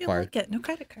credit card required. You'll like it. No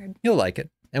credit card. You'll like it.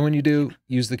 And when you do,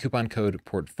 use the coupon code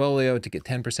PORTFOLIO to get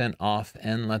 10% off,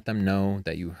 and let them know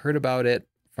that you heard about it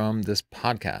from this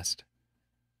podcast.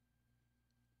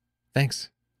 Thanks.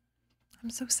 I'm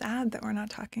so sad that we're not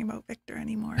talking about Victor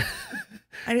anymore.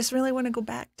 I just really want to go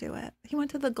back to it. He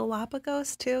went to the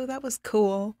Galapagos too. That was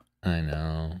cool. I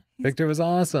know. Victor was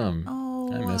awesome.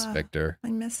 Oh, I miss Victor.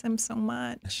 I miss him so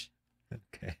much.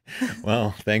 Okay.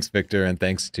 Well, thanks, Victor, and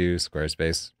thanks to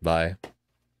Squarespace. Bye.